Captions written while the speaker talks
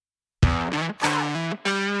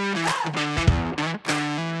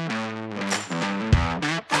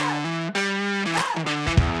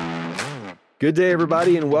Good day,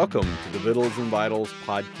 everybody, and welcome to the Vittles and Vitals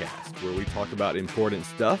podcast, where we talk about important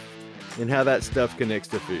stuff and how that stuff connects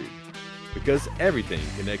to food. Because everything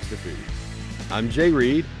connects to food. I'm Jay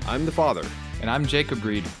Reed, I'm the father. And I'm Jacob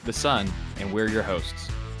Reed, the son, and we're your hosts.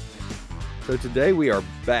 So today we are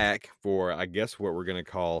back for, I guess, what we're going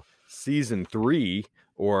to call season 3,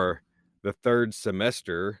 or the third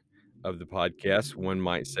semester of the podcast. One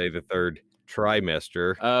might say the third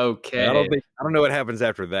trimester. Okay. I don't know what happens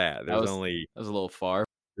after that. That was a little far.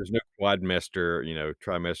 There's no quadmester,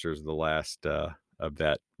 trimester is the last of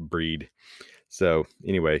that breed. So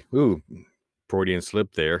anyway, Freudian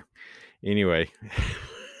slip there. Anyway.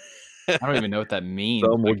 I don't even know what that means.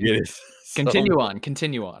 Some will get it. Continue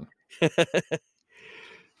on.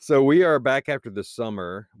 So we are back after the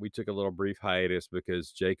summer. We took a little brief hiatus because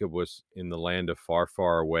Jacob was in the land of far,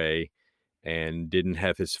 far away and didn't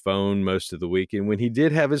have his phone most of the week. And when he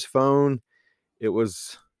did have his phone, it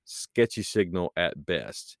was sketchy signal at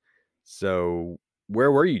best. So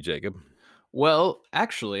where were you, Jacob? Well,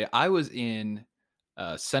 actually, I was in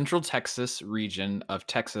Central Texas region of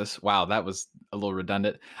Texas. Wow, that was a little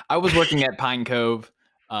redundant. I was working at Pine Cove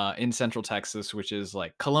in Central Texas, which is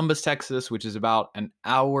like Columbus, Texas, which is about an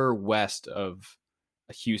hour west of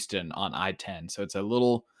Houston on I-10. So it's a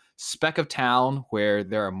little speck of town where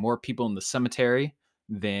there are more people in the cemetery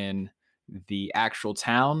than the actual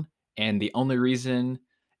town. And the only reason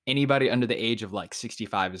anybody under the age of like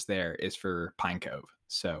 65 is there is for Pine Cove.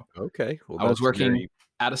 So okay, well, I was working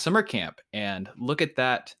at a summer camp, and look at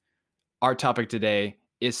that. Our topic today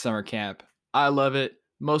is summer camp. I love it.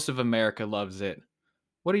 Most of America loves it.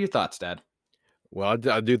 What are your thoughts, Dad? Well,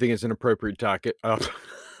 I do think it's an appropriate topic.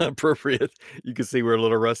 Appropriate. You can see we're a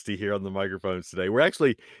little rusty here on the microphones today. We're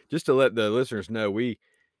actually, just to let the listeners know, we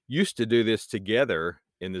used to do this together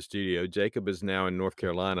in the studio. Jacob is now in North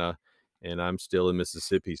Carolina, and I'm still in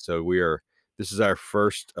Mississippi. So this is our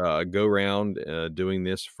first go round doing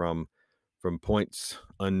this from points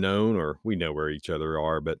unknown, or we know where each other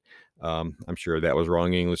are, but I'm sure that was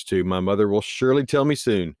wrong English too. My mother will surely tell me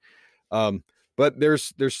soon. But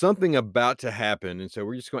there's something about to happen, and so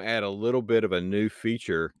we're just going to add a little bit of a new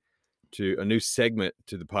feature to a new segment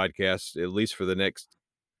to the podcast, at least for the next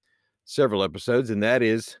several episodes, and that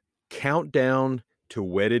is Countdown to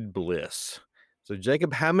Wedded Bliss. So,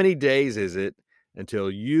 Jacob, how many days is it until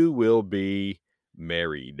you will be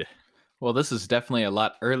married? Well, this is definitely a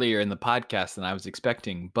lot earlier in the podcast than I was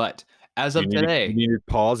expecting, but as of today, you need to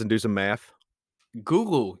pause and do some math.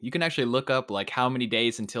 Google, you can actually look up like how many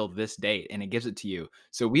days until this date, and it gives it to you.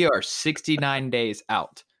 So we are 69 days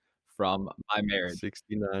out from my marriage.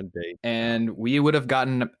 69 days. And we would have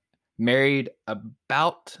gotten married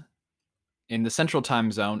about in the central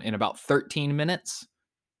time zone in about 13 minutes.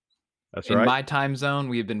 That's right. In my time zone,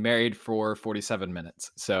 we have been married for 47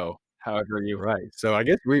 minutes. So however you... Right. So I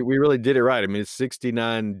guess we really did it right. I mean, it's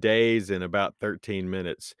 69 days and about 13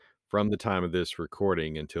 minutes from the time of this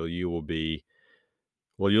recording until you will be...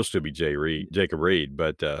 Well, you'll still be Jacob Reed,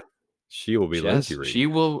 but she will be Lindsay Reed. She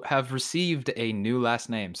will have received a new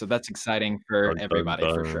last name, so that's exciting for everybody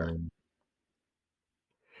for sure.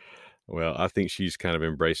 Well, I think she's kind of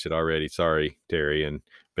embraced it already. Sorry, Terry and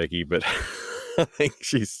Becky, but I think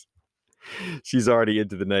she's already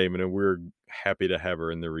into the name, and we're happy to have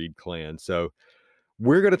her in the Reed clan. So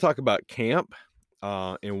we're going to talk about camp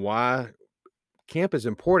and why camp is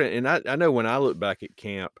important. And I know when I look back at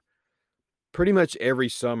camp, pretty much every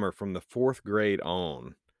summer from the 4th grade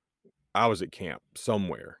on, I was at camp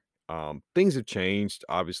somewhere. Things have changed,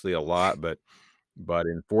 obviously, a lot, but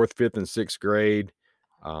in 4th, 5th, and 6th grade,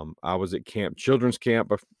 I was at camp, children's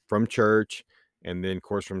camp from church, and then, of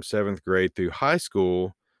course, from 7th grade through high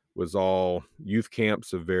school was all youth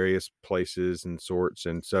camps of various places and sorts.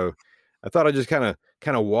 And so I thought I'd just kind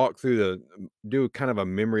of walk through do kind of a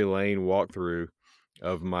memory lane walkthrough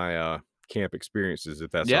of my camp experiences, if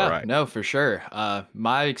that's all right. No, for sure.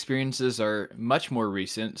 My experiences are much more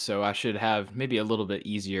recent, so I should have maybe a little bit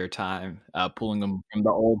easier time pulling them from the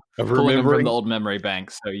old memory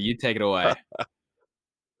bank. So you take it away.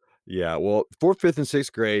 Yeah, well, 4th, 5th, and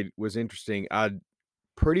 6th grade was interesting. I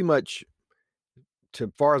pretty much, as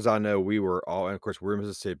far as I know, we were all, and of course, we're in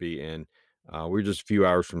Mississippi, and we were just a few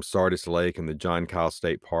hours from Sardis Lake and the John Kyle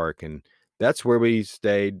State Park, and that's where we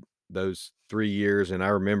stayed those 3 years. And I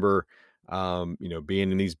remember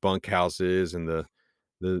being in these bunk houses and the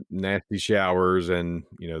nasty showers, and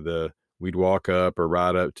we'd walk up or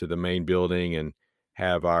ride up to the main building and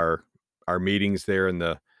have our meetings there in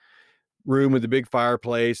the room with the big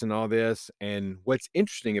fireplace and all this. And what's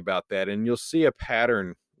interesting about that, and you'll see a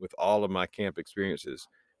pattern with all of my camp experiences.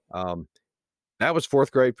 Um, that was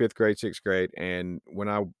 4th grade, 5th grade, 6th grade, and when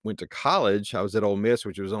I went to college, I was at Ole Miss,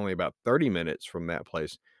 which was only about 30 minutes from that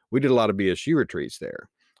place. We did a lot of BSU retreats there,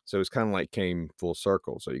 so it's kinda like came full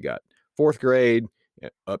circle. So you got 4th grade,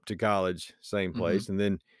 up to college, same Mhm. place, and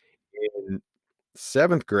then in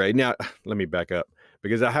 7th grade now, let me back up,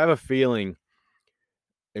 because I have a feeling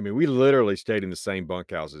I mean, we literally stayed in the same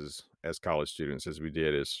bunkhouses as college students as we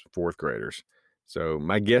did as 4th graders. So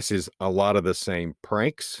my guess is a lot of the same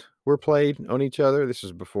pranks were played on each other. This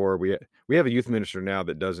is before we have a youth minister now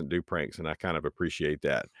that doesn't do pranks, and I kind of appreciate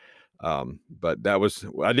that. But that was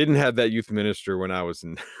I didn't have that youth minister when I was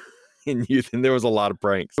in in youth, and there was a lot of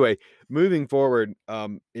pranks. Anyway, moving forward,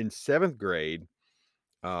 in 7th grade,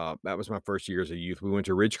 that was my first year as a youth. We went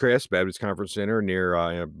to Ridgecrest Baptist Conference Center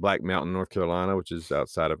near Black Mountain, North Carolina, which is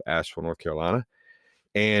outside of Asheville, North Carolina.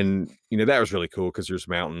 And that was really cool because there's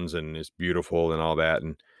mountains and it's beautiful and all that.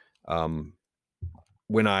 And um,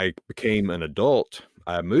 when I became an adult,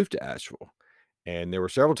 I moved to Asheville, and there were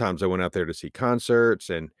several times I went out there to see concerts.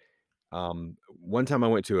 And one time I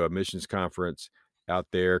went to a missions conference out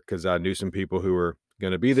there because I knew some people who were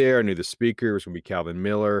going to be there. I knew the speaker was going to be Calvin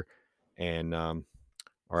Miller, and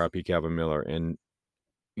R.I.P. Calvin Miller, and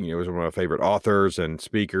he was one of my favorite authors and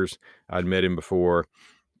speakers. I'd met him before,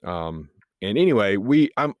 um, and anyway,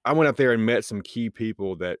 I went out there and met some key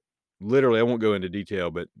people that literally I won't go into detail,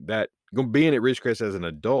 but that being at Ridgecrest as an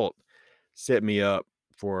adult set me up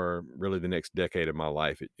for really the next decade of my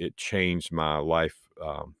life. It changed my life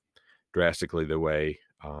drastically the way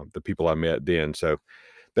the people I met then. So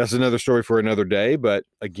that's another story for another day. But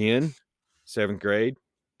again, 7th grade,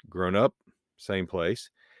 grown up, same place.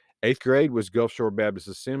 8th grade was Gulf Shore Baptist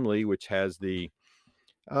Assembly, which has the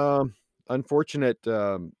um, unfortunate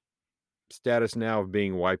status now of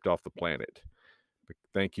being wiped off the planet.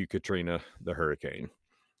 Thank you, Katrina, the hurricane.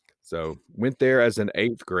 So went there as an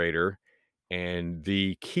 8th grader, and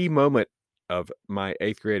the key moment of my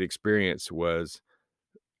 8th grade experience was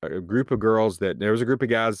a group of girls that there was a group of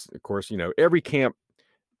guys, of course, every camp,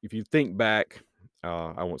 if you think back,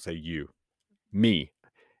 I won't say you, me.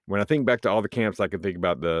 When I think back to all the camps, I can think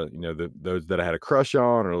about those that I had a crush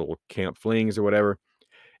on or little camp flings or whatever.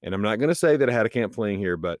 And I'm not going to say that I had a camp fling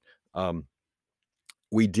here, but um,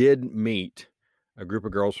 we did meet a group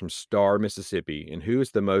of girls from Star, Mississippi. And who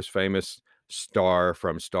is the most famous star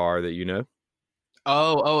from Star that you know?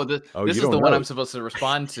 Oh, This you is the don't one know. I'm supposed to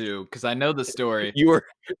respond to because I know the story. You were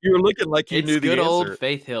you were looking like you It's knew good the old answer.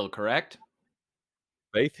 Faith Hill, correct?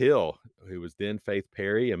 Faith Hill, who was then Faith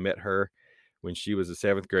Perry. I met her when she was a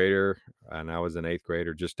 7th grader and I was an 8th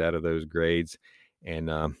grader, just out of those grades.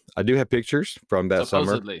 And I do have pictures from that summer.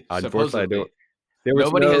 Supposedly, Unfortunately, I don't. supposedly. There was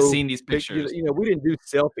Nobody has no seen these pic. pictures. We didn't do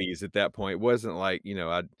selfies at that point. It wasn't like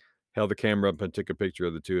I held the camera up and took a picture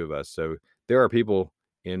of the two of us. So there are people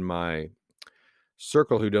in my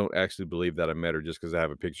circle who don't actually believe that I met her just because I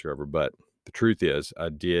have a picture of her. But the truth is, I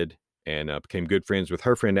did, and became good friends with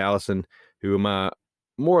her friend Allison, who am I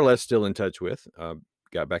more or less still in touch with.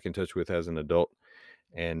 Got back in touch with as an adult,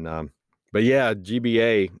 and but yeah,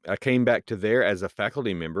 GBA. I came back to there as a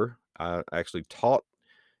faculty member. I actually taught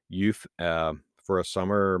youth for a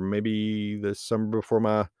summer, maybe the summer before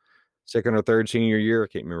my second or third senior year. I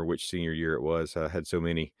can't remember which senior year it was. I had so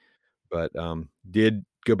many, but did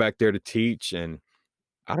go back there to teach, and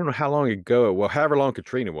I don't know how long ago. Well, however long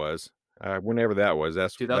Katrina was, whenever that was,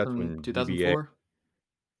 that's 2000, when GBA. 2004?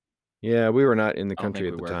 Yeah, we were not in the I don't country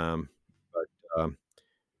think at we the were. time, but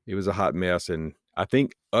it was a hot mess, and I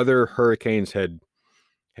think other hurricanes had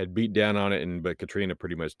beat down on it, but Katrina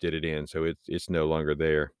pretty much did it in, so it's no longer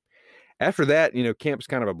there. After that, camp's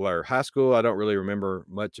kind of a blur. High school, I don't really remember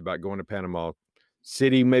much about going to Panama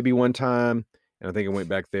City maybe one time, and I think I went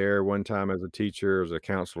back there one time as a teacher, as a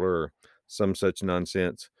counselor, or some such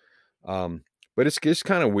nonsense. But it's just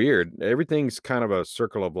kind of weird. Everything's kind of a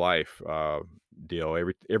circle of life deal.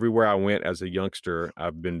 Everywhere I went as a youngster,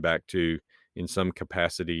 I've been back to in some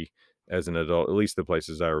capacity as an adult, at least the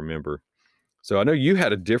places I remember. So I know you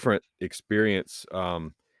had a different experience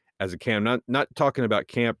as a camp. Not talking about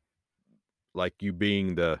camp like you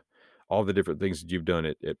being the all the different things that you've done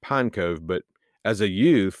at Pine Cove, but as a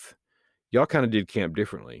youth, y'all kind of did camp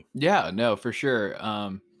differently. Yeah, no, for sure.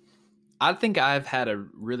 I think I've had a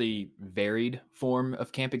really varied form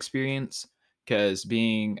of camp experience because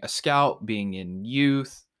being a scout, being in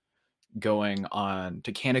youth, going on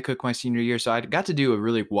to Kanakuk my senior year, so I got to do a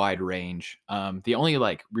really wide range. The only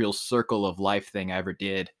like real circle of life thing I ever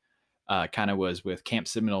did kind of was with Camp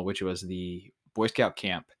Seminole, which was the Boy Scout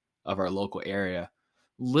camp of our local area,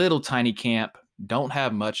 little tiny camp. Don't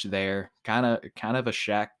have much there. Kind of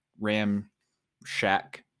a ram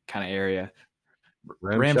shack kind of area.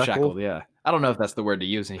 Ramshackle? Ramshackle, yeah. I don't know if that's the word to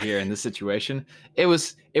use in here in this situation. It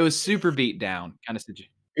was super beat down, kind of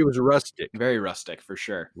It was rustic. very rustic for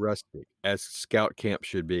sure. Rustic, as scout camp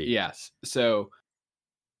should be. Yes. So,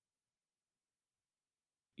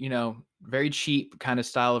 very cheap kind of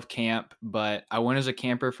style of camp, but I went as a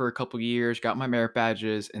camper for a couple years, got my merit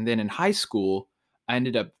badges, and then in high school, I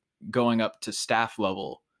ended up going up to staff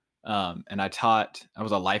level. And I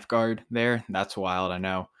was a lifeguard there. That's wild, I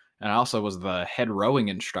know. And I also was the head rowing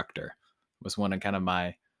instructor, was one of kind of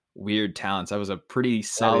my weird talents. That is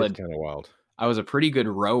kinda wild. I was a pretty good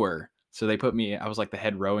rower. So I was like the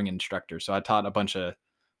head rowing instructor. So I taught a bunch of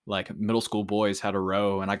like middle school boys how to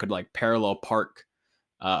row, and I could like parallel park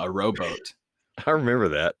a rowboat. I remember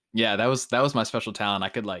that. Yeah, that was my special talent. I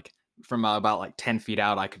could like from about like 10 feet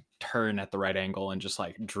out, I could turn at the right angle and just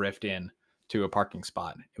like drift in to a parking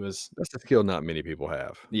spot. It was That's a skill not many people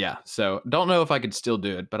have. yeah. So don't know if I could still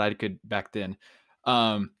do it, but I could back then.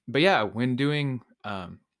 But yeah, when doing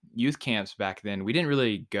youth camps back then, we didn't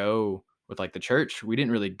really go with like the church. We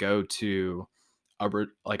didn't really go to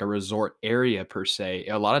like a resort area per se.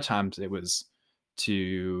 A lot of times it was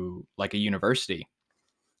to like a university.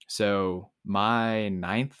 So my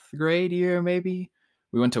ninth grade year, maybe,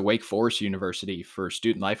 we went to Wake Forest University for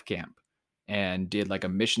student life camp and did like a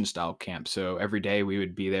mission style camp. So every day we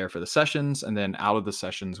would be there for the sessions, and then out of the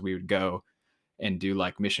sessions we would go and do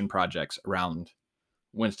like mission projects around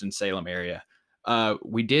Winston-Salem area.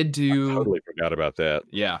 We did do Totally forgot about that.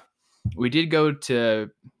 yeah, we did go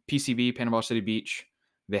to PCB, Panama City Beach.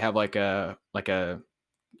 They have like a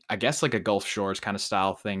I guess like a Gulf Shores kind of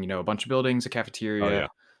style thing, a bunch of buildings, a Oh, cafeteria, yeah.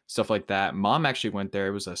 stuff like that. Mom actually went there.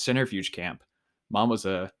 It was a centrifuge camp. Mom was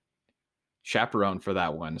a chaperone for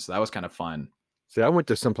that one, so that was kind of fun. See, I went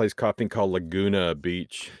to someplace I think called Laguna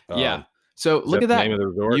Beach. Yeah. So Is look that at the that. name of the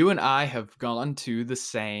resort? You and I have gone to the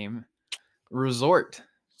same resort,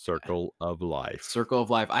 Circle of Life. Circle of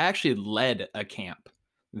Life. I actually led a camp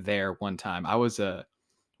there one time.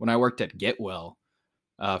 When I worked at Getwell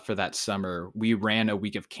for that summer, we ran a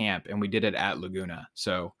week of camp and we did it at Laguna.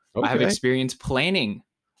 So I have Okay. experience planning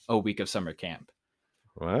a week of summer camp.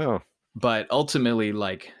 Wow. But ultimately,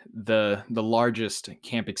 like the largest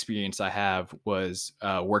camp experience I have was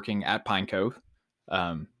working at Pine Cove.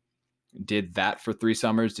 Um, did that for 3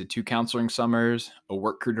 summers. Did 2 counseling summers, a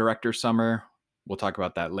work crew director summer. We'll talk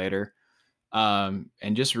about that later. And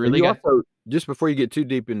just And really you got also just before you get too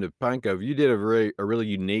deep into Pine Cove, you did a really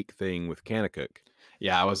unique thing with Kanakuk.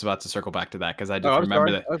 yeah. I was about to circle back to that because I Oh, just I'm remember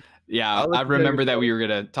sorry. that. Oh, Yeah, I'll I let you tell your remember that story. we were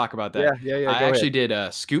gonna talk about Yeah, that. yeah, yeah, I go actually ahead. did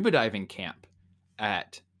a scuba diving camp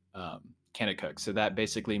at Kanakuk. So that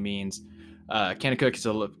basically means Kanakuk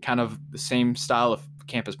is kind of the same style of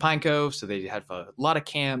camp as Pine Cove. So they have a lot of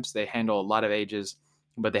camps. They handle a lot of ages,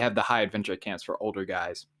 but they have the high adventure camps for older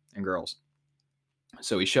guys and girls.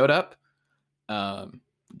 So we showed up, um,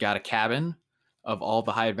 got a cabin of all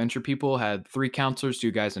the high adventure people, had 3 counselors,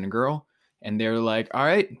 2 guys and a girl. And they're like, all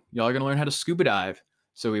right, y'all are going to learn how to scuba dive.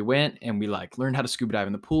 So we went and we like learned how to scuba dive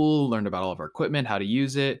in the pool, learned about all of our equipment, how to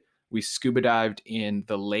use it. We scuba dived in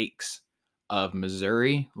the lakes of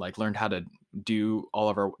Missouri, like learned how to do all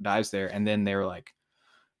of our dives there. And then they were like,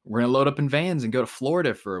 we're going to load up in vans and go to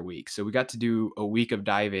Florida for a week. So we got to do a week of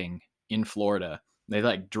diving in Florida. They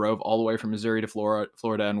like drove all the way from Missouri to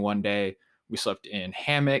Florida in one day. We slept in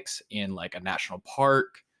hammocks in like a national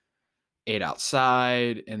park, ate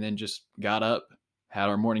outside, and then just got up, had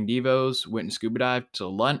our morning devos, went and scuba dived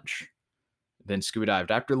till lunch, then scuba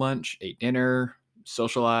dived after lunch, ate dinner,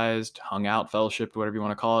 socialized, hung out, fellowshipped, whatever you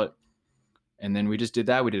want to call it. And then we just did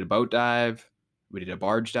that. We did a boat dive, we did a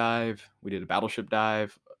barge dive, we did a battleship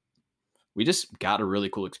dive. We just got a really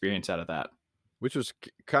cool experience out of that. Which was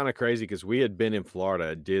kinda crazy because we had been in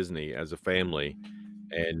Florida at Disney as a family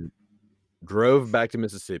and drove back to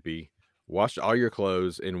Mississippi, washed all your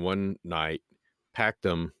clothes in one night, packed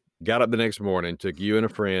them, got up the next morning, took you and a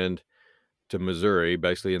friend to Missouri,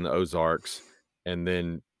 basically in the Ozarks, and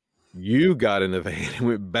then you got in the van and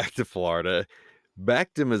went back to Florida,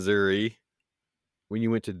 back to Missouri when you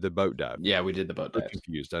went to the boat dive. Yeah, we did the boat I'm dives.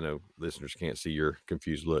 confused. I know listeners can't see your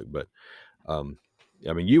confused look, but, um,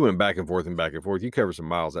 I mean, you went back and forth and back and forth. You covered some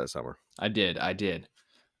miles that summer. I did. I did.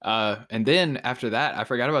 And then after that, I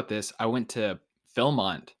forgot about this. I went to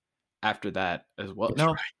Philmont after that as well. That's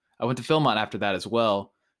No, right. I went to Philmont after that as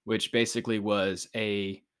well, which basically was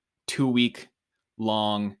a 2 week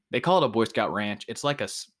long, they call it a Boy Scout ranch. It's like a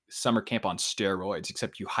summer camp on steroids,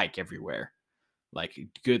 except you hike everywhere, like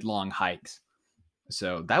good long hikes.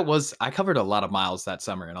 So I covered a lot of miles that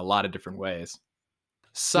summer in a lot of different ways.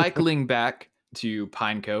 cycling back to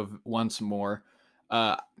Pine Cove once more,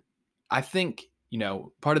 uh, I think,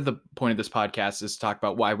 part of the point of this podcast is to talk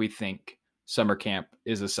about why we think summer camp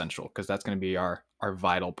is essential, because that's going to be our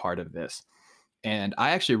vital part of this. And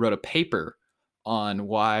I actually wrote a paper on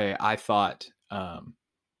why I thought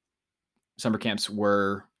summer camps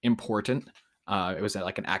were important. It was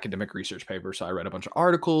like an academic research paper, so I read a bunch of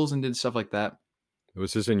articles and did stuff like that.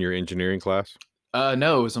 Was this in your engineering class?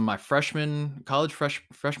 No, it was in my freshman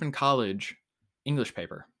college English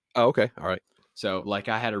paper. Oh, okay. All right. So like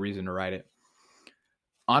I had a reason to write it.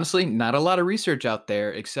 Honestly, not a lot of research out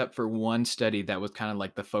there except for one study that was kind of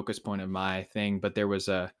like the focus point of my thing. But there was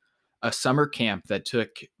a summer camp that took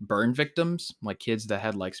burn victims, like kids that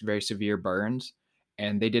had like very severe burns,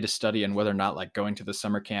 and they did a study on whether or not like going to the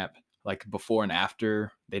summer camp, like before and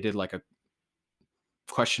after, they did like a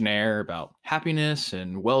questionnaire about happiness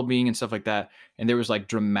and well-being and stuff like that, and there was like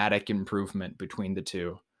dramatic improvement between the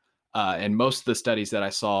two. And most of the studies that I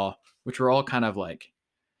saw, which were all kind of like,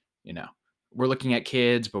 you know, we're looking at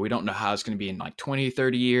kids, but we don't know how it's going to be in like 20,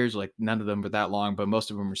 30 years. Like none of them were that long, but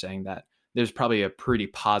most of them were saying that there's probably a pretty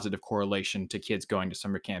positive correlation to kids going to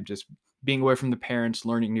summer camp, just being away from the parents,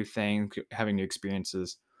 learning new things, having new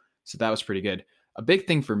experiences. So that was pretty good. A big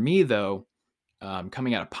thing for me, though,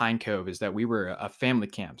 coming out of Pine Cove, is that we were a family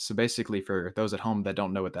camp. So basically, for those at home that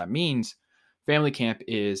don't know what that means, family camp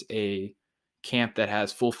is a camp that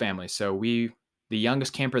has full families. So the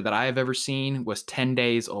youngest camper that I have ever seen was 10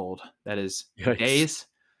 days old. That is Yikes. days.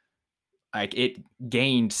 Like it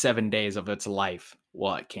gained 7 days of its life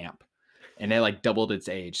while at camp, and it like doubled its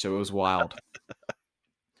age. So it was wild.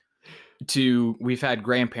 We've had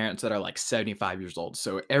grandparents that are like 75 years old.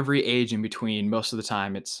 So every age in between, most of the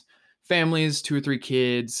time it's families, 2 or 3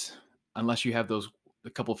 kids, unless you have a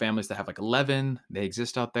couple families that have like 11, they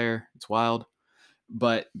exist out there. It's wild.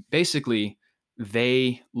 But basically,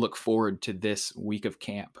 they look forward to this week of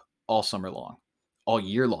camp all summer long, all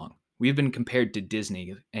year long. We've been compared to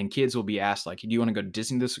Disney, and kids will be asked, like, do you want to go to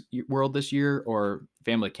Disney World this year or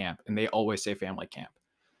family camp? And they always say family camp.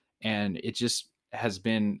 And it just has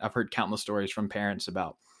been, I've heard countless stories from parents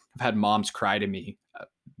about, I've had moms cry to me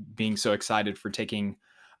being so excited for taking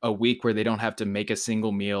a week where they don't have to make a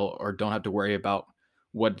single meal or don't have to worry about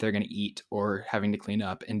what they're going to eat or having to clean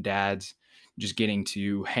up, and dads just getting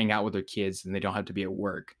to hang out with their kids and they don't have to be at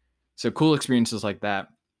work. So cool experiences like that.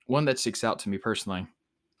 One that sticks out to me personally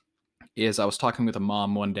is I was talking with a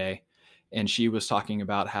mom one day, and she was talking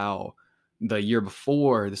about how the year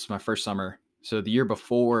before, this was my first summer, so the year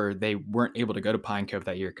before they weren't able to go to Pine Cove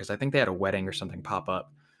that year because I think they had a wedding or something pop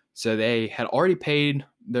up. So they had already paid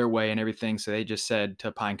their way and everything. So they just said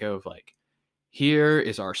to Pine Cove, like, here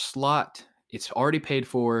is our slot. It's already paid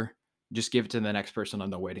for. Just give it to the next person on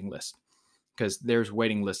the waiting list, because there's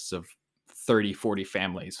waiting lists of 30, 40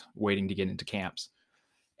 families waiting to get into camps.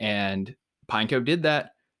 And Pine Cove did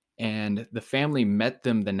that. And the family met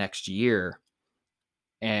them the next year.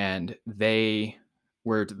 And they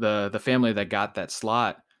were the family that got that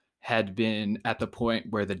slot had been at the point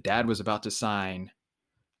where the dad was about to sign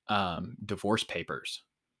divorce papers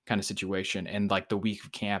kind of situation. And like the week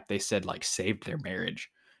of camp, they said like saved their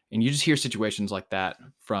marriage. And you just hear situations like that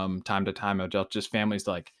from time to time of just families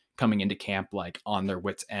like coming into camp like on their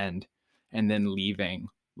wits end and then leaving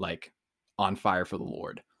like on fire for the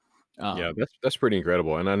Lord. Yeah, that's pretty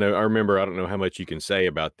incredible, and I remember, I don't know how much you can say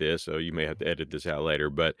about this, so you may have to edit this out later,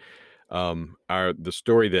 but, our the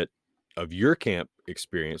story that of your camp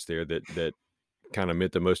experience there that kinda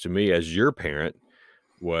meant the most to me as your parent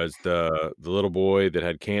was the little boy that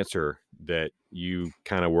had cancer that you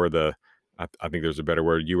kinda were I think there's a better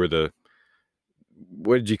word, you were the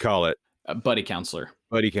what did you call it? A buddy counselor.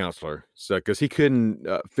 Buddy counselor. So, because he couldn't,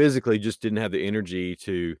 physically just didn't have the energy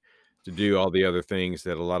to do all the other things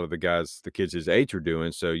that a lot of the kids his age were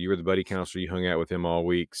doing, so you were the buddy counselor, you hung out with him all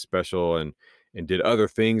week special and did other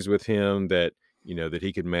things with him that, that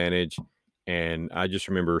he could manage, and I just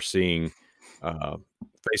remember seeing, uh,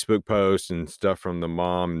 Facebook posts and stuff from the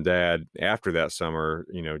mom and dad after that summer,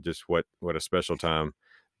 just what a special time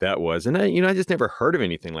that was, and I just never heard of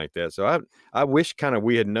anything like that, so I wish kinda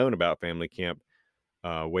we had known about family camp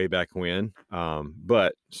way back when.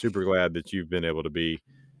 But super glad that you've been able to be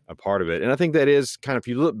a part of it. And I think that is kind of, if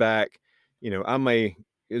you look back,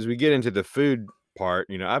 as we get into the food part,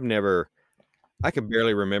 I can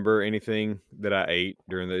barely remember anything that I ate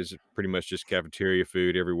during those, pretty much just cafeteria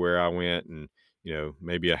food everywhere I went. And,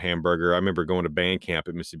 maybe a hamburger. I remember going to band camp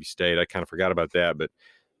at Mississippi State. I kind of forgot about that, but,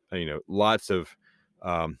 lots of,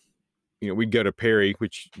 um, we'd go to Perry,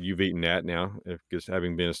 which you've eaten at now, because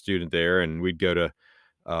having been a student there, and we'd go to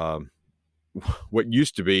um, what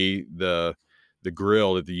used to be the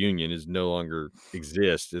grill at the Union is no longer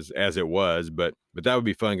exists as it was, but that would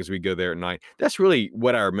be fun because we go there at night. That's really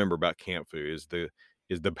what I remember about camp food is the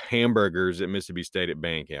hamburgers at Mississippi State at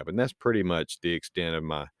band camp, and that's pretty much the extent of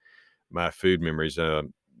my food memories.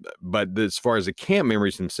 But as far as the camp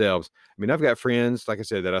memories themselves, I mean, I've got friends, like I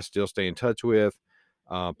said, that I still stay in touch with,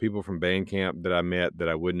 people from band camp that I met that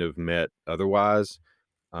I wouldn't have met otherwise.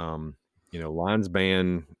 Um, Lions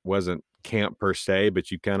band wasn't camp per se, but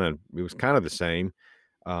it was kind of the same.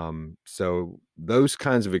 So those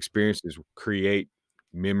kinds of experiences create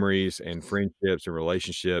memories and friendships and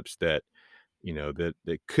relationships that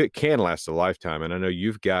can last a lifetime. And I know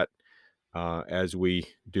you've got as we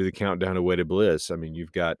do the countdown to wedded bliss. I mean,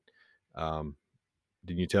 you've got. Um,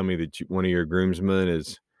 did you tell me that one of your groomsmen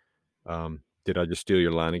is? Did I just steal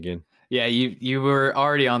your line again? Yeah, you were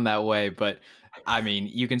already on that way, but I mean,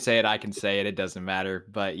 you can say it, I can say it, it doesn't matter.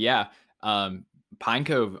 But yeah, Pine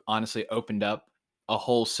Cove honestly opened up a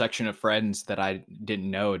whole section of friends that I didn't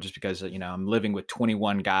know just because I'm living with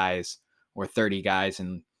 21 guys or 30 guys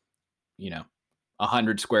and you know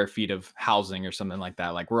 100 square feet of housing or something like that.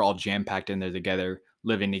 Like we're all jam packed in there together,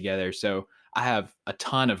 living together. So I have a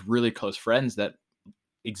ton of really close friends that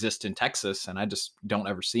exist in Texas, and I just don't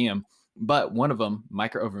ever see them. But one of them,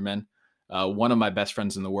 Micah Overman, one of my best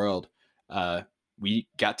friends in the world, uh, we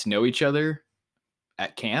got to know each other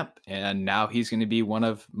at camp, and now he's going to be one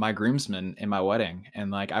of my groomsmen in my wedding.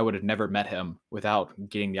 And like, I would have never met him without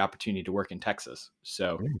getting the opportunity to work in Texas.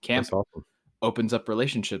 So That's camp awesome. opens up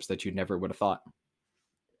relationships that you never would have thought.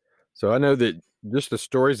 So I know that just the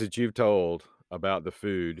stories that you've told about the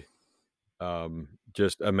food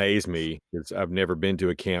just amaze me because I've never been to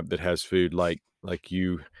a camp that has food like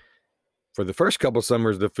you. For the first couple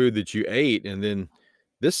summers, the food that you ate, and then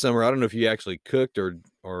this summer, I don't know if you actually cooked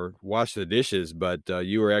or washed the dishes, but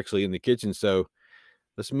you were actually in the kitchen. So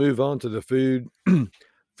let's move on to the food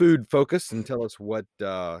food focus and tell us what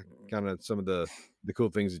kind of some of the cool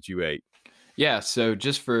things that you ate. Yeah. So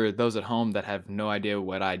just for those at home that have no idea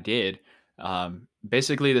what I did,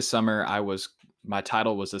 basically this summer my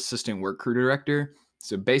title was assistant work crew director.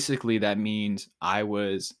 So basically that means I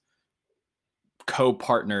was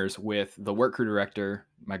co-partners with the work crew director,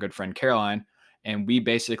 my good friend Caroline, and we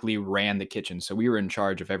basically ran the kitchen. So we were in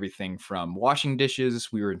charge of everything from washing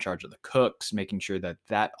dishes, we were in charge of the cooks, making sure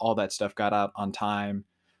that all that stuff got out on time.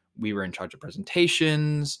 We were in charge of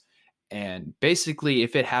presentations, and basically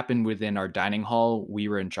if it happened within our dining hall, we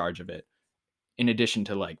were in charge of it. In addition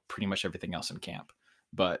to like pretty much everything else in camp.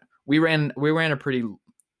 But we ran a pretty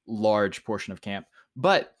large portion of camp.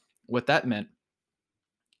 But what that meant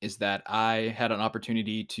is that I had an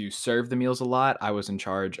opportunity to serve the meals a lot. I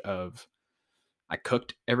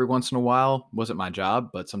cooked every once in a while. Wasn't my job,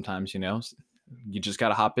 but sometimes, you just got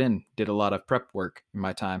to hop in. Did a lot of prep work in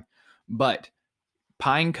my time. But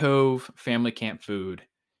Pine Cove family camp food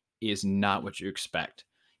is not what you expect.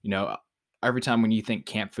 You know, every time when you think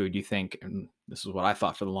camp food, you think, and this is what I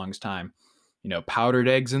thought for the longest time, powdered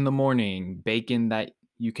eggs in the morning, bacon that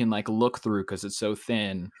you can like look through because it's so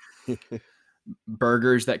thin,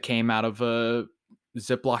 burgers that came out of a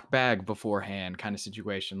Ziploc bag beforehand kind of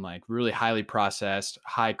situation, like really highly processed,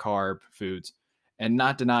 high carb foods. And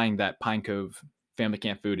not denying that Pine Cove family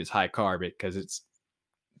camp food is high carb because it's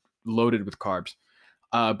loaded with carbs.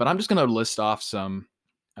 But I'm just going to list off some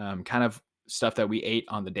kind of stuff that we ate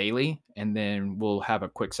on the daily, and then we'll have a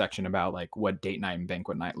quick section about like what date night and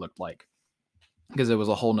banquet night looked like because it was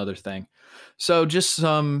a whole nother thing. So just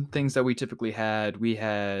some things that we typically had. We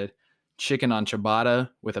had chicken on ciabatta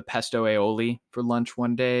with a pesto aioli for lunch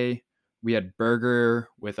one day. We had burger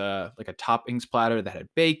with a toppings platter that had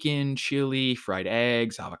bacon, chili, fried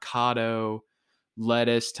eggs, avocado,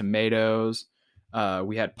 lettuce, tomatoes.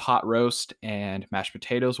 We had pot roast and mashed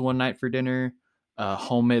potatoes one night for dinner.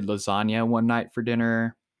 Homemade lasagna one night for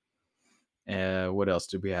dinner. What else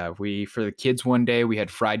did we have? For the kids one day we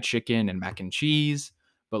had fried chicken and mac and cheese,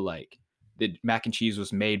 but like the mac and cheese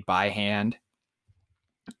was made by hand.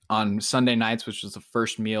 On Sunday nights, which was the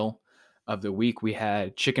first meal of the week, we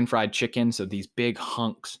had fried chicken. So these big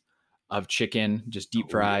hunks of chicken, just deep Oh,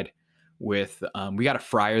 yeah. fried. With we got a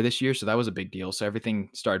fryer this year, so that was a big deal. So everything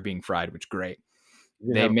started being fried, which is great.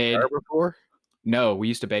 You didn't They have a fryer made before? No, we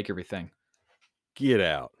used to bake everything. Get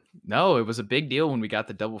out. No, it was a big deal when we got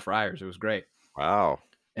the double fryers. It was great. Wow.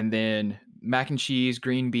 And then mac and cheese,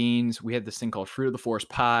 green beans. We had this thing called Fruit of the Forest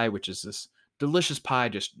pie, which is this delicious pie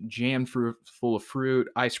just jammed full of fruit,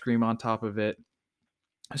 ice cream on top of it.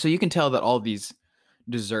 So you can tell that all these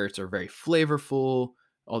desserts are very flavorful.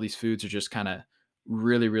 All these foods are just kind of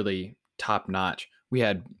really, really top notch. We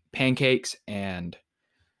had pancakes and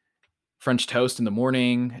French toast in the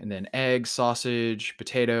morning, and then eggs, sausage,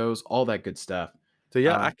 potatoes, all that good stuff. So,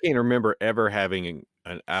 yeah, I Um, can't remember ever having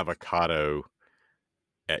an avocado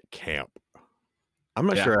at camp. I'm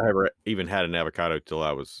not yeah, sure I ever even had an avocado till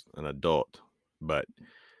I was an adult, but,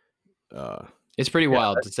 uh, it's pretty yeah,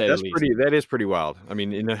 wild to say the least. that is pretty wild. I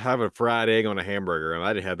mean, and to have a fried egg on a hamburger, and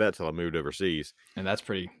I didn't have that till I moved overseas. And that's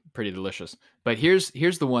pretty delicious. But here's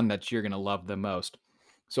the one that you're gonna love the most.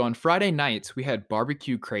 So on Friday nights, we had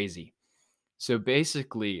barbecue crazy. So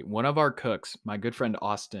basically, one of our cooks, my good friend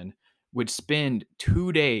Austin, would spend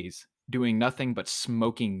 2 days doing nothing but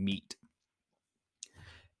smoking meat.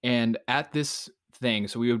 And at this thing,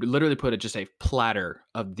 so we would literally put just a platter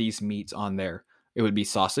of these meats on there. It would be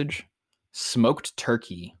sausage, smoked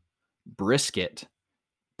turkey, brisket,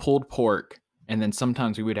 pulled pork, and then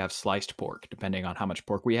sometimes we would have sliced pork, depending on how much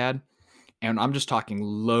pork we had. And I'm just talking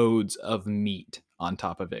loads of meat on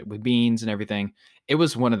top of it with beans and everything. It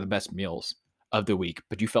was one of the best meals of the week,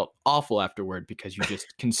 but you felt awful afterward because you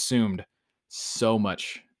just consumed so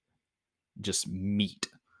much just meat.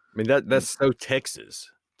 I mean, that's so Texas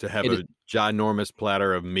to have It is, a ginormous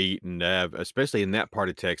platter of meat and to have, especially in that part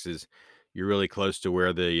of Texas, you're really close to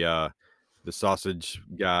where the sausage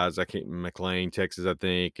guys, I can't, McLean, Texas, I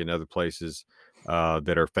think, and other places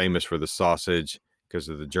that are famous for the sausage because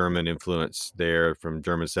of the German influence there from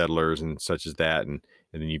German settlers and such as that. And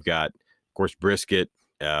then you've got, of course, brisket.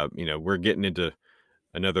 We're getting into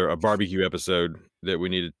a barbecue episode that we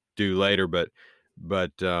need to do later, but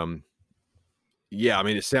yeah, I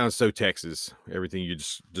mean, it sounds so Texas, everything you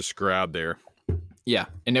just described there. yeah,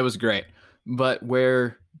 and it was great. But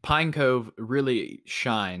where Pine Cove really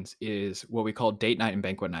shines is what we call date night and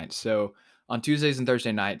banquet night. So on Tuesdays and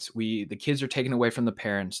Thursday nights, the kids are taken away from the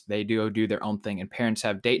parents. They do their own thing, and parents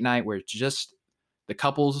have date night where it's just the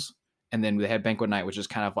couples, and then they had banquet night, which is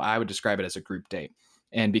kind of, I would describe it as a group date.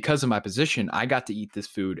 And because of my position, I got to eat this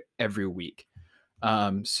food every week.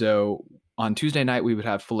 So on Tuesday night, we would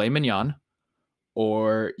have filet mignon,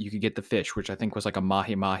 or you could get the fish, which I think was like a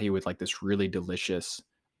mahi mahi with like this really delicious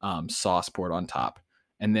sauce poured on top.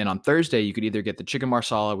 And then on Thursday, you could either get the chicken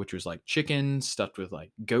marsala, which was like chicken stuffed with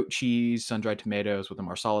like goat cheese, sun dried tomatoes with a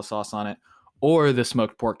marsala sauce on it, or the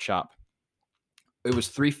smoked pork chop. It was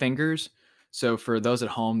 3 fingers. So for those at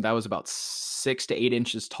home, that was about 6 to 8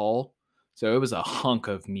 inches tall. So it was a hunk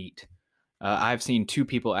of meat. I've seen 2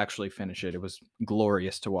 people actually finish it. It was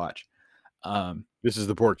glorious to watch. This is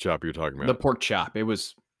the pork chop you're talking The about. pork chop, it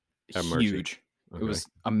was Have mercy. huge. It Okay. was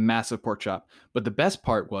a massive pork chop. But the best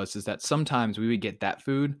part is that sometimes we would get that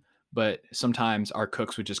food, but sometimes our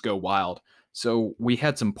cooks would just go wild. So we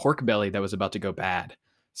had some pork belly that was about to go bad.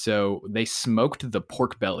 So they smoked the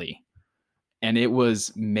pork belly, and it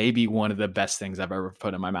was maybe one of the best things I've ever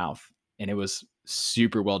put in my mouth. And it was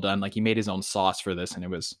super well done. Like he made his own sauce for this, and it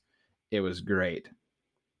was great.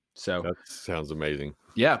 So That sounds amazing.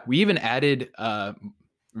 yeah, we even added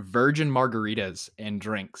virgin margaritas and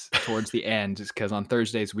drinks towards the end, just because on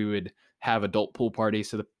Thursdays we would have adult pool parties.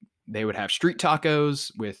 So they would have street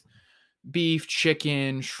tacos with beef,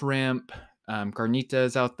 chicken, shrimp,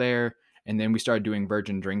 carnitas out there. And then we started doing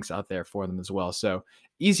virgin drinks out there for them as well. So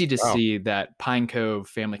easy to Wow. see that Pine Cove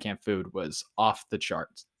family camp food was off the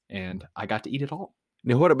charts. And I got to eat it all.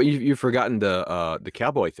 Now, what about you've forgotten the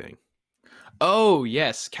cowboy thing? Oh,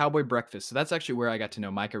 yes, cowboy breakfast. So that's actually where I got to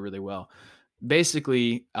know Micah really well.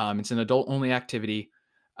 Basically, it's an adult only activity,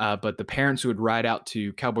 but the parents would ride out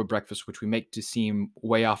to cowboy breakfast, which we make to seem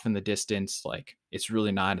way off in the distance. Like it's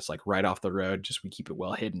really not. It's like right off the road, just we keep it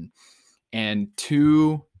well hidden. And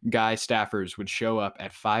 2 guy staffers would show up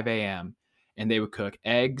at 5 a.m. and they would cook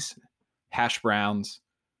eggs, hash browns,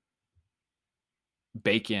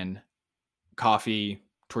 bacon, coffee,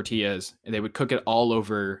 tortillas, and they would cook it all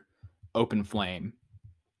over open flame.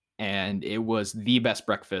 And it was the best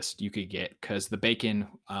breakfast you could get because the bacon,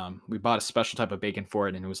 we bought a special type of bacon for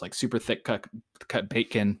it, and it was like super thick cut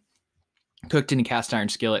bacon, cooked in a cast iron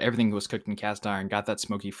skillet. Everything was cooked in cast iron, got that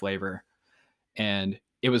smoky flavor. And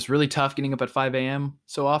it was really tough getting up at 5 a.m.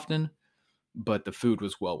 so often, but the food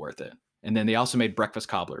was well worth it. And then they also made breakfast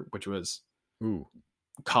cobbler, which was Ooh,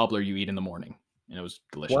 cobbler you eat in the morning, and it was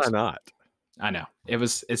delicious. why not? I know.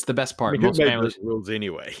 It's the best I part. mean, who Most made families, those rules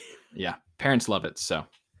anyway? yeah, parents love it. So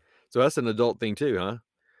So that's an adult thing too, huh?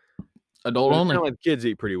 adult But it only. sounds like kids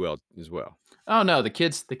eat pretty well as well. Oh no, the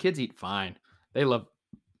kids eat fine. They love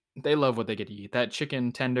what they get to eat. That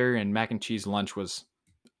chicken tender and mac and cheese lunch was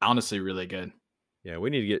honestly really good. Yeah,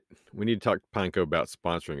 we need to talk to Pineco about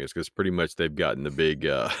sponsoring us because pretty much they've gotten the big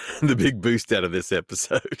the big boost out of this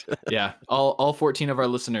episode. Yeah, all 14 of our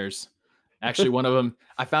listeners, Actually, one of them,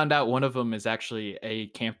 I found out one of them is actually a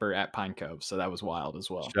camper at Pine Cove, so that was wild as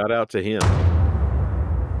well. Shout out to him.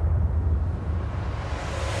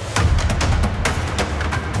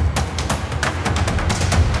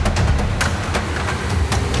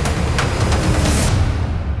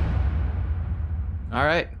 All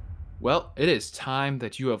right. Well, it is time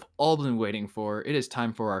that you have all been waiting for. It is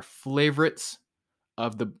time for our favorites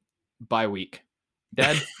of the bye week.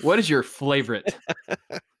 Dad, what is your favorite?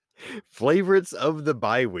 Favorites of the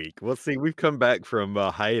bye week. Well, see, we've come back from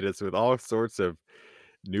hiatus with all sorts of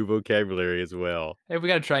new vocabulary as well. Hey, we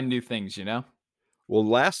got to try new things, you know? Well,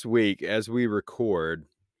 last week, as we record,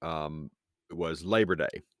 um, was Labor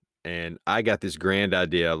Day, and I got this grand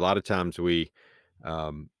idea. A lot of times we,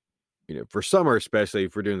 um, for summer, especially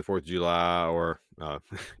if we're doing the 4th of July or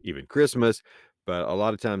even Christmas, but a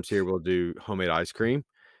lot of times here we'll do homemade ice cream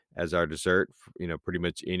as our dessert, pretty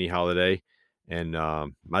much any holiday. And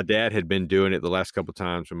my dad had been doing it the last couple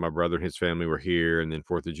times when my brother and his family were here, and then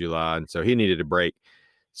 4th of July. And so he needed a break.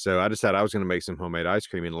 So I decided I was going to make some homemade ice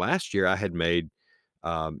cream. And last year I had made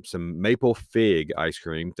some maple fig ice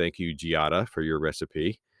cream. Thank you, Giada, for your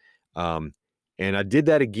recipe. Um, and I did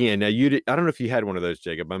that again. Now I don't know if you had one of those,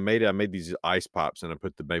 Jacob. I made these ice pops and I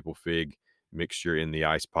put the maple fig mixture in the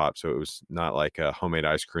ice pop, so it was not like a homemade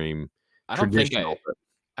ice cream I don't think traditional. I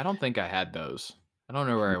I don't think I had those. I don't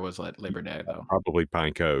know where I was at Labor Day though. Probably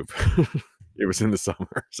Pine Cove. It was in the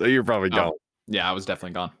summer, so you're probably Oh, gone. yeah, I was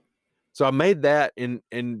definitely gone. So I made that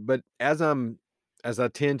but as I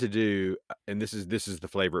tend to do, and this is the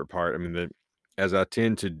favorite part. I mean, as I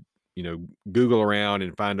tend to, Google around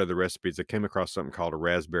and find other recipes, I came across something called a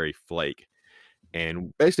raspberry flake.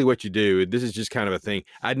 And basically what you do, this is just kind of a thing.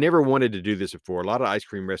 I'd never wanted to do this before. A lot of ice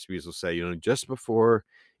cream recipes will say, just before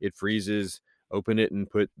it freezes, open it and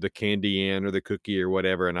put the candy in or the cookie or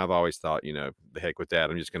whatever. And I've always thought, the heck with that.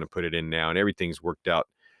 I'm just going to put it in now. And everything's worked out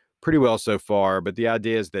pretty well so far. But the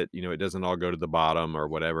idea is that, it doesn't all go to the bottom or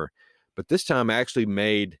whatever. But this time I actually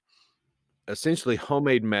made essentially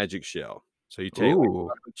homemade magic shell. So you take like Ooh.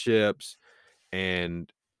 chocolate chips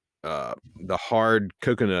and the hard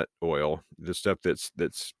coconut oil, the stuff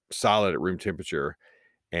that's solid at room temperature,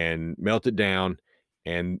 and melt it down.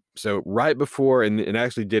 And so right before, and I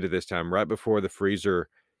actually did it this time, right before the freezer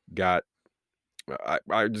got,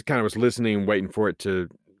 I just kind of was listening, waiting for it to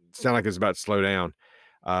sound like it's about to slow down.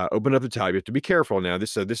 Open up the top. You have to be careful now.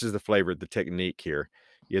 This is the flavor, the technique here.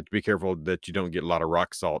 You have to be careful that you don't get a lot of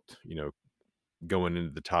rock salt, going into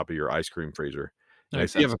the top of your ice cream freezer. That Now,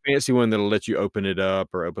 makes if you have sense. a fancy one that'll let you open it up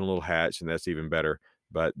or open a little hatch, and that's even better.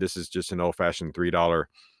 But this is just an old-fashioned $3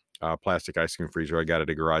 plastic ice cream freezer I got at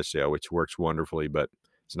a garage sale, which works wonderfully, but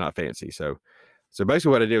it's not fancy. So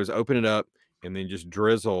basically what I did was open it up and then just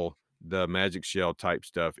drizzle the magic shell type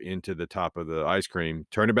stuff into the top of the ice cream,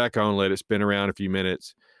 turn it back on, let it spin around a few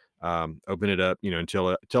minutes, open it up,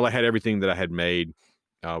 until I had everything that I had made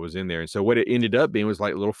was in there. And so what it ended up being was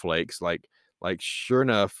like little flakes, like sure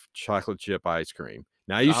enough, chocolate chip ice cream.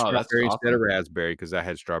 Now I used Oh, that's strawberry instead of awesome. raspberry because I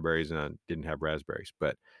had strawberries and I didn't have raspberries.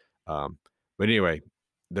 Um, but anyway,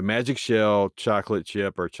 the magic shell chocolate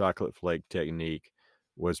chip or chocolate flake technique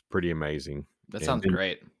was pretty amazing. That And sounds then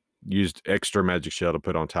great. used extra magic shell to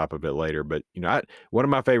put on top of it later. But one of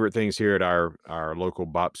my favorite things here at our local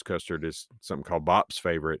Bops Custard is something called Bops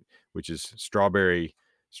Favorite, which is strawberries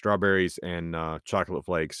and chocolate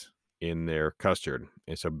flakes in their custard.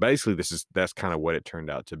 And so basically that's kind of what it turned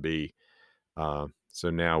out to be. So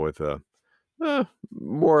now with a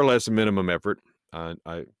more or less a minimum effort,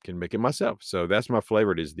 I can make it myself. So that's my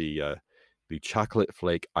favorite, is the chocolate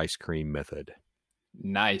flake ice cream method.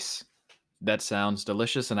 Nice. That sounds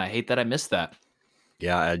delicious, and I hate that I missed that.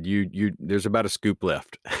 Yeah, you there's about a scoop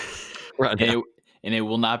left right And now. it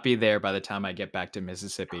will not be there by the time I get back to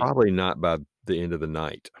Mississippi. Probably not by the end of the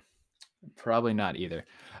night. Probably not either.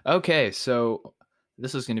 Okay, so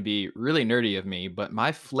this is going to be really nerdy of me, but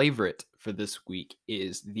my favorite for this week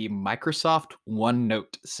is the Microsoft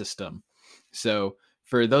OneNote system. So,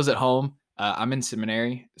 for those at home, I'm in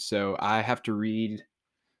seminary, so I have to read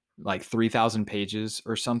like 3,000 pages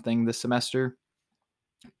or something this semester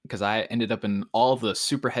because I ended up in all the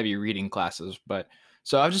super heavy reading classes. But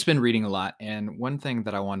so I've just been reading a lot. And one thing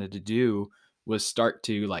that I wanted to do was start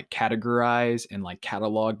to like categorize and like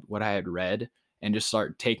catalog what I had read and just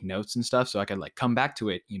start take notes and stuff so I could like come back to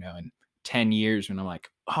it, in 10 years when I'm like,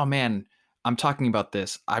 oh man, I'm talking about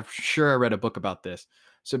this. I'm sure I read a book about this.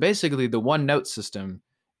 So basically, the OneNote system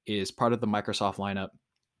is part of the Microsoft lineup.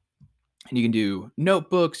 And you can do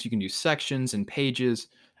notebooks, you can do sections and pages.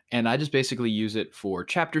 And I just basically use it for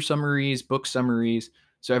chapter summaries, book summaries.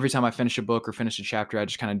 So every time I finish a book or finish a chapter, I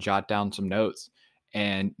just kind of jot down some notes.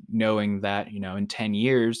 and knowing that, in 10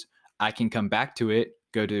 years, I can come back to it,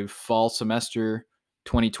 go to fall semester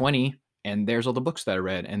 2020, and there's all the books that I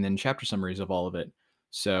read and then chapter summaries of all of it.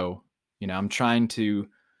 So, I'm trying to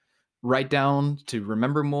write down to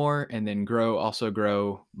remember more and then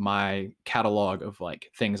grow my catalog of like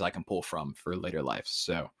things I can pull from for later life.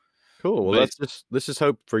 So Cool. Well, but let's just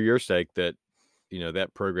hope for your sake that,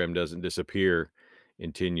 that program doesn't disappear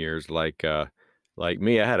in 10 years. Like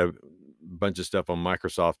me, I had a bunch of stuff on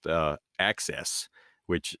Microsoft Access,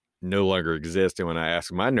 which no longer exists. And when I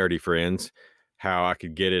asked my nerdy friends how I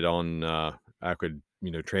could get it on, I could,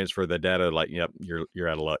 transfer the data, like, yep, you're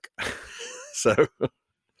out of luck. So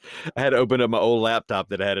I had to open up my old laptop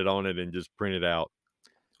that had it on it and just print it out.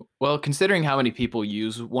 well, considering how many people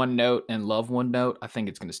use OneNote and love OneNote, I think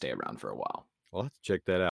it's going to stay around for a while. I'll have to check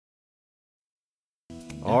that out.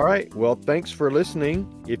 Yeah. All right. Well, thanks for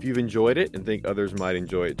listening. If you've enjoyed it and think others might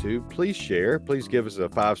enjoy it too, please share. Please give us a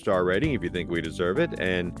 5-star rating if you think we deserve it,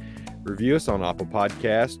 and review us on Apple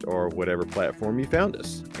Podcast or whatever platform you found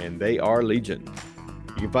us. And they are legion.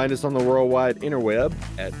 You can find us on the worldwide interweb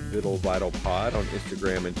at Vital Vital Pod on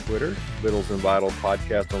Instagram and Twitter, Vitals and Vital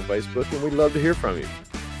Podcast on Facebook, and we'd love to hear from you.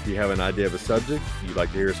 If you have an idea of a subject you'd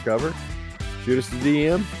like to hear us cover, shoot us a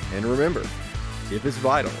DM, and remember, if it's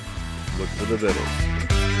vital, look for the Vittles.